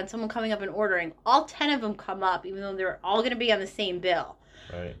sit down and someone coming up and ordering, all 10 of them come up, even though they're all going to be on the same bill.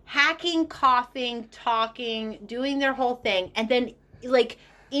 Right. Hacking, coughing, talking, doing their whole thing, and then, like,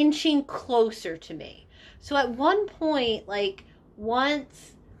 inching closer to me. So at one point, like,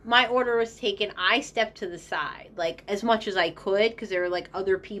 once my order was taken, I stepped to the side, like, as much as I could, because there were, like,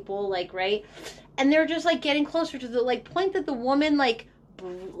 other people, like, right? And they're just, like, getting closer to the, like, point that the woman, like,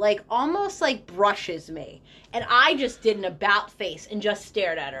 almost, like, brushes me. And I just did an about face and just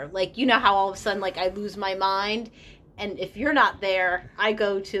stared at her. Like, you know how all of a sudden, like, I lose my mind? And if you're not there, I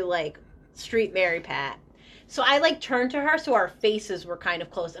go to, like, Street Mary Pat. So I, like, turned to her, so our faces were kind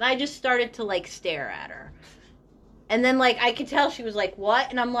of close. And I just started to, like, stare at her. And then, like, I could tell she was like, what?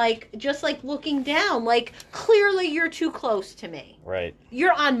 And I'm, like, just, like, looking down. Like, clearly you're too close to me. Right.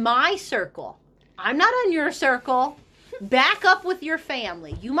 You're on my circle. I'm not on your circle. Back up with your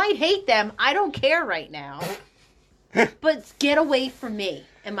family. You might hate them. I don't care right now. But get away from me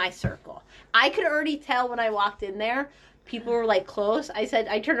and my circle. I could already tell when I walked in there, people were, like, close. I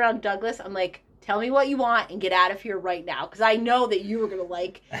turned around to Douglas. I'm like, tell me what you want and get out of here right now. Because I know that you were going to,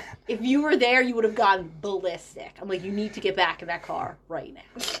 like, if you were there, you would have gone ballistic. I'm like, you need to get back in that car right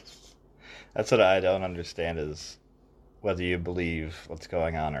now. That's what I don't understand is whether you believe what's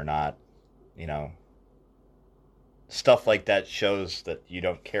going on or not. You know, stuff like that shows that you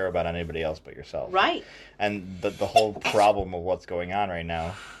don't care about anybody else but yourself. Right. And the whole problem of what's going on right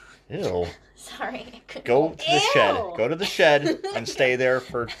now. Ew. Sorry. Go to the shed. Ew. Go to the shed and stay there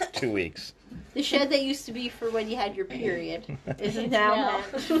for 2 weeks. The shed that used to be for when you had your period isn't It's now now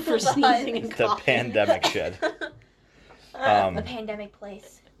for sneezing and The coughing. pandemic shed. The pandemic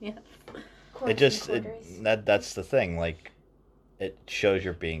place. Yeah. It just that's the thing. Like, it shows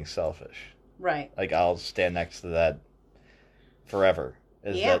you're being selfish. Right. Like, I'll stand next to that forever.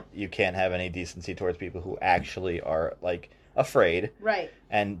 Is Yeah. that you can't have any decency towards people who actually are, like, afraid Right.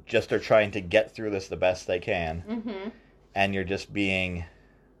 and just are trying to get through this the best they can. Mm-hmm. And you're just being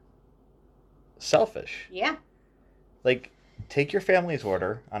selfish. Yeah. Like, take your family's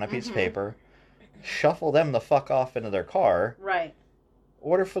order on a piece of paper, shuffle them the fuck off into their car, Right.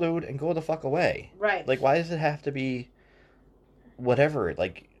 order food, and go the fuck away. Right. Like, why does it have to be whatever?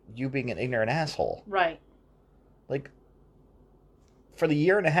 Like, you being an ignorant asshole. Right. Like, for the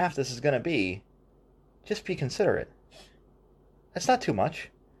year and a half this is going to be, just be considerate. That's not too much.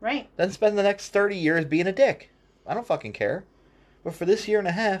 Right. Then spend the next 30 years being a dick. I don't fucking care. But for this year and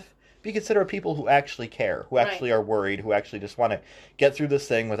a half, be considerate of people who actually care, who actually are worried, who actually just want to get through this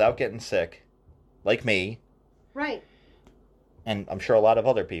thing without getting sick. Like me. Right. And I'm sure a lot of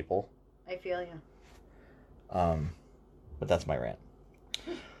other people. I feel you. But that's my rant.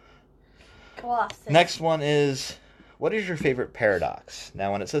 Go off. Sis. Next one is, what is your favorite paradox?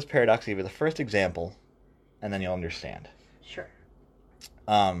 Now, when it says paradox, I'll give you the first example, and then you'll understand. Sure.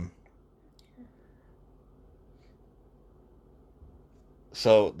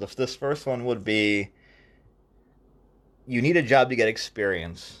 So this first one would be, you need a job to get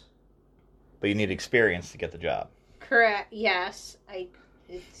experience, but you need experience to get the job. Correct. Yes.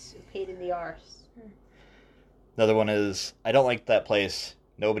 It's a pain in the arse. Another one is, I don't like that place.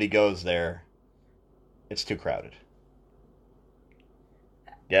 Nobody goes there. It's too crowded.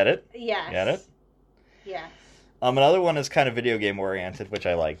 Get it? Yes. Get it? Yes. Another one is kind of video game oriented, which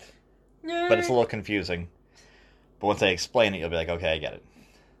I liked. But it's a little confusing. But once I explain it, you'll be like, okay, I get it.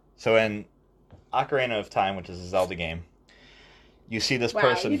 So in Ocarina of Time, which is a Zelda game, you see this Wow,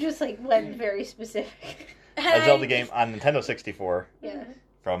 person... you just like went very specific. A Zelda game on Nintendo 64 Yeah.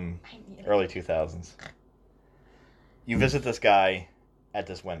 from early 2000s. You visit this guy at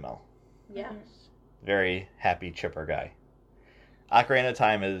this windmill. Yes. Very happy, chipper guy. Ocarina of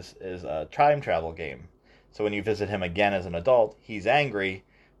Time is a time travel game. So when you visit him again as an adult, he's angry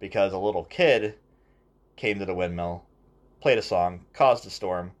because a little kid came to the windmill, played a song, caused a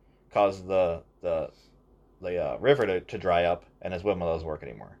storm, caused the river to dry up, and his windmill doesn't work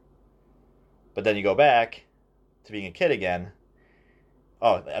anymore. But then you go back to being a kid again.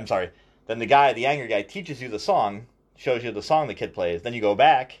 Oh, I'm sorry. Then the angry guy, teaches you the song, shows you the song the kid plays. Then you go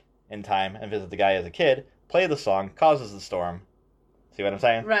back in time and visit the guy as a kid, play the song, causes the storm. See what I'm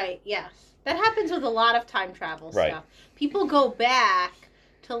saying? Right, yes. That happens with a lot of time travel Right. stuff. People go back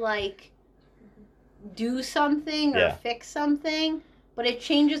to, like, do something or Yeah. fix something, but it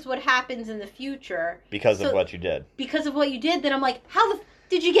changes what happens in the future. Because of So- what you did. Because of what you did, then I'm like, how the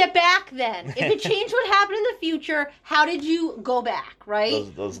did you get back then? If it changed what happened in the future, how did you go back, right?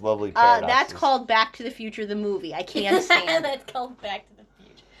 Those lovely paradoxes. That's called Back to the Future, the movie. I can't stand it. That's called Back to the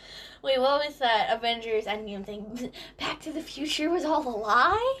Future. Wait, what was that Avengers Endgame thing? Back to the Future was all a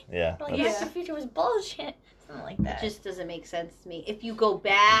lie? Yeah. Like, that's- Back to the Future was bullshit. Something like It that. just doesn't make sense to me. If you go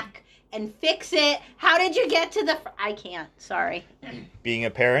back and fix it, how did you get to the... I can't. Sorry. Being a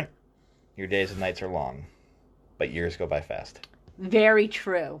parent, your days and nights are long, but years go by fast. Very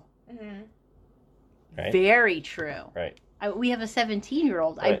true. Mhm. Right? Very true. Right. We have a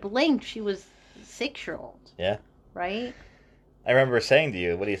 17-year-old. I Right. blinked. She was 6-year-old. Yeah. Right? I remember saying to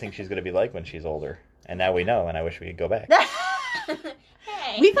you, what do you think she's going to be like when she's older? And now we know, and I wish we could go back.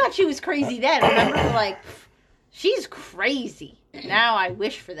 Hey. We thought she was crazy then. Remember? We're like, she's crazy. Now I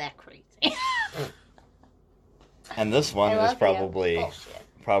wish for that crazy. And this one I is love you.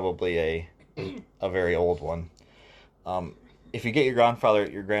 probably a very old one. If you get your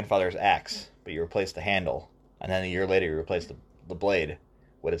grandfather's axe, but you replace the handle, and then a year later you replace the blade,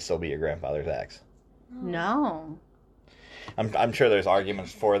 would it still be your grandfather's axe? No. I'm sure there's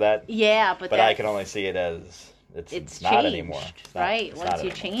arguments for that, Yeah, but but that, I can only see it as it's it's not changed, anymore. It's not- right? it's Once not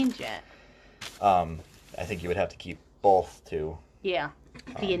you anymore. change it. I think you would have to keep both to Yeah.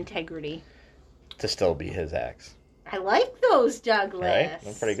 The integrity. still be his axe. I like those, Douglas. Right?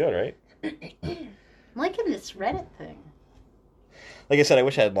 That's pretty good, right? I'm liking this Reddit thing. Like I said, I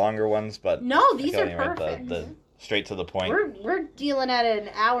wish I had longer ones, but No, I these can are only write perfect. the straight to the point. We're dealing at an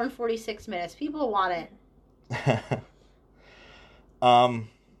hour and 46 minutes. People want it.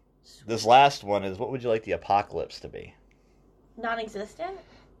 This last one is, what would you like the apocalypse to be? Non-existent?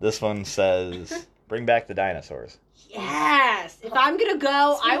 This one says, bring back the dinosaurs. Yes. If I'm gonna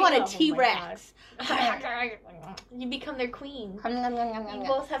go, I want a Oh my T-Rex. You become their queen. Nom, nom, nom, nom, You nom.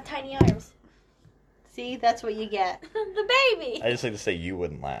 both have tiny arms. See, that's what you get. The baby. I just like to say you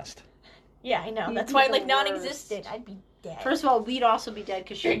wouldn't last. Yeah, I know. You'd That's be why, the like, worst. non-existent. I'd be dead. First of all, we'd also be dead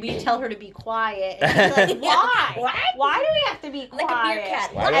because we'd tell her to be quiet. And she'd be like, why? What? Why do we have to be Like a quiet?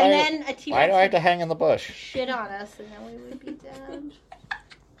 meerkat. Why do and I- then a T-Rex Why do I have would to hang in the bush? shit on us, and then we would be dead.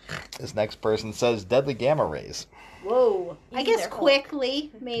 This next person says deadly gamma rays. Whoa. I Maybe guess they're whole.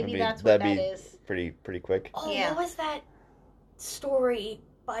 quickly, maybe that's what that that'd be is. pretty quick. Oh, Yeah. what was that story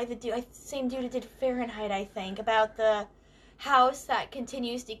by the dude? Same dude who did Fahrenheit, I think, about the house that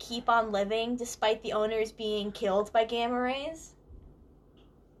continues to keep on living despite the owners being killed by gamma rays.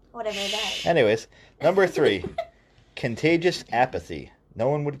 Whatever that is. Anyways, number 3, contagious apathy. No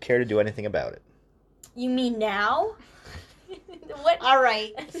one would care to do anything about it. You mean now? What? All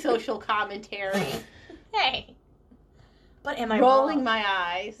right, social commentary. Hey. But am I Rolling wrong? my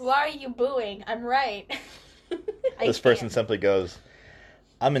eyes. Why are you booing? I'm right. This person simply goes,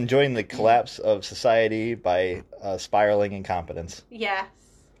 I'm enjoying the collapse of society by spiraling incompetence. Yes.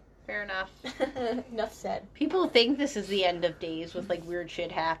 Fair enough. Enough said. People think this is the end of days with like weird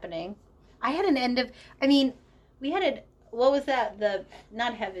shit happening. I had an end of. I mean, we had a. What was that? The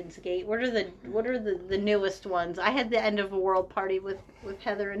not Heaven's Gate. What are the newest ones? I had the end of a world party with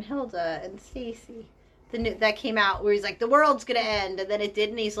Heather and Hilda and Stacy. That came out where he's like, the world's gonna end, and then it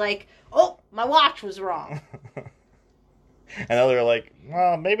didn't. He's like, oh, my watch was wrong. And others are like,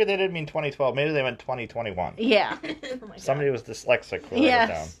 well, maybe they didn't mean 2012. Maybe they meant 2021. Yeah. Oh my Somebody was dyslexic who wrote it down.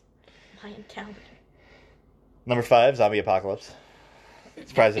 Yes. God. My calendar. Number 5, zombie apocalypse.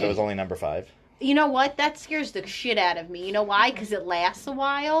 Surprised that it was only number 5. You know what? That scares the shit out of me. You know why? Because it lasts a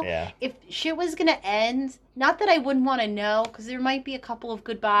while. Yeah. If shit was going to end, not that I wouldn't want to know, because there might be a couple of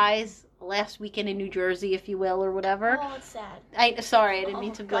goodbyes last weekend in New Jersey, if you will, or whatever. Oh, it's sad. Sorry, I didn't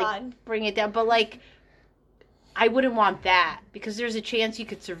mean to bring it down, but like, I wouldn't want that, because there's a chance you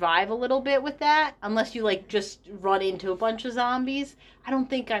could survive a little bit with that, unless you like just run into a bunch of zombies. I don't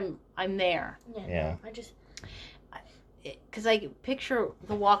think I'm there. Yeah. I just. Because I picture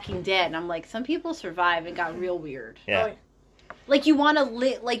The Walking Dead, and I'm like, some people survive and got real weird. Yeah. Like you want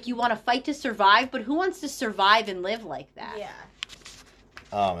to fight to survive, but who wants to survive and live like that? Yeah.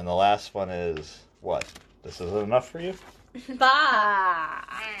 And the last one is what? This is enough for you? Bye.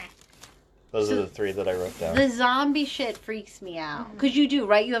 Those are the 3 that I wrote down. The zombie shit freaks me out. Because you do,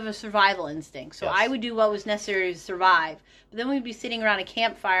 right? You have a survival instinct. So Yes. I would do what was necessary to survive. But then we'd be sitting around a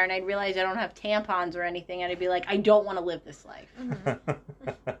campfire and I'd realize I don't have tampons or anything. And I'd be like, I don't want to live this life.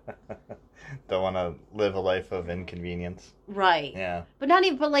 Don't want to live a life of inconvenience. Right. Yeah. But not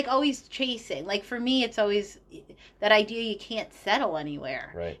even, but like always chasing. Like for me, it's always that idea you can't settle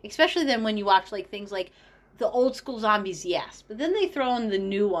anywhere. Right. Especially then when you watch like things like the old school zombies, yes. But then they throw in the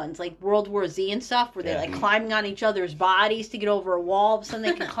new ones like World War Z and stuff where they're like climbing on each other's bodies to get over a wall so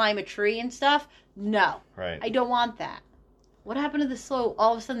they can climb a tree and stuff. No. Right. I don't want that. What happened to the slow?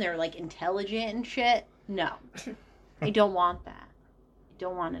 All of a sudden they're like intelligent and shit. No. I don't want that. I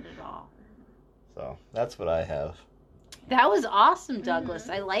don't want it at all. So that's what I have. That was awesome, Douglas.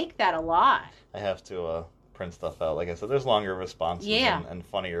 I like that a lot. I have to print stuff out. Like I said, there's longer responses and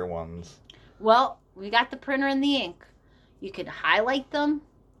funnier ones. Well, we got the printer and the ink. You could highlight them.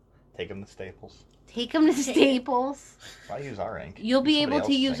 Take them to Staples. Take them to Staples. Why use our ink? You'll be Somebody able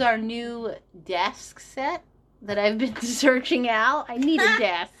to else's use ink. our new desk set that I've been searching out. I need a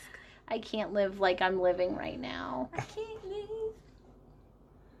desk. I can't live like I'm living right now. I can't leave.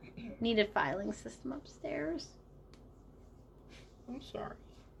 Need a filing system upstairs. I'm sorry.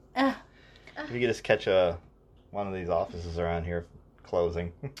 Ugh. We could just catch one of these offices around here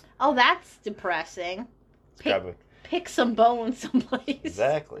closing. Oh, that's depressing. Pick some bones someplace.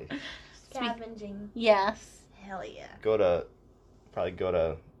 Exactly. Scavenging. Yes. Hell yeah. Probably go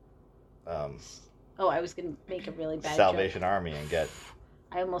to Oh, I was going to make a really bad Salvation joke. Army and get...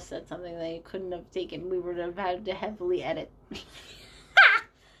 I almost said something that I couldn't have taken. We would have had to heavily edit. Come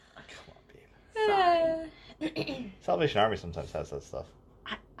on, babe. Sorry. Salvation Army sometimes has that stuff.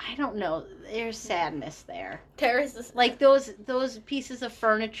 I don't know. There's sadness there. There is this. Like those pieces of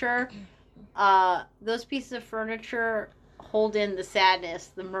furniture, hold in the sadness,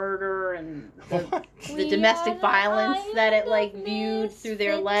 the murder, and the domestic violence that it like viewed through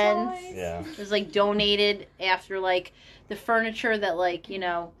their lens. Yeah. It was like donated after like the furniture that like, you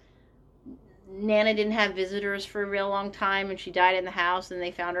know, Nana didn't have visitors for a real long time and she died in the house and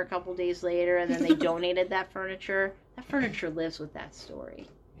they found her a couple days later and then they donated that furniture. That furniture lives with that story.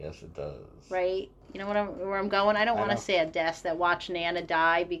 Yes, it does. Right? You know where I'm going? I don't want know. to say a death that watched Nana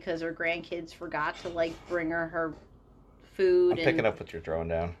die because her grandkids forgot to like bring her food. I'm picking up what you're throwing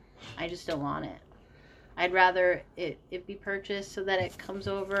down. I just don't want it. I'd rather it be purchased so that it comes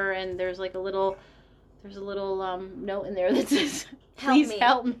over and there's a little note in there that says, "Please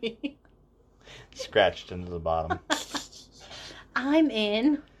help me." Scratched into the bottom. I'm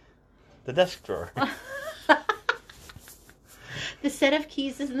in The desk drawer. the set of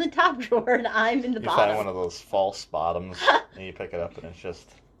keys is in the top drawer and I'm in the You bottom. find one of those false bottoms and you pick it up and it's just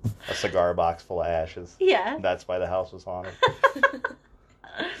a cigar box full of ashes. Yeah. That's why the house was haunted.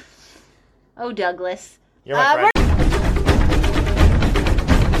 Oh, Douglas. You're my friend.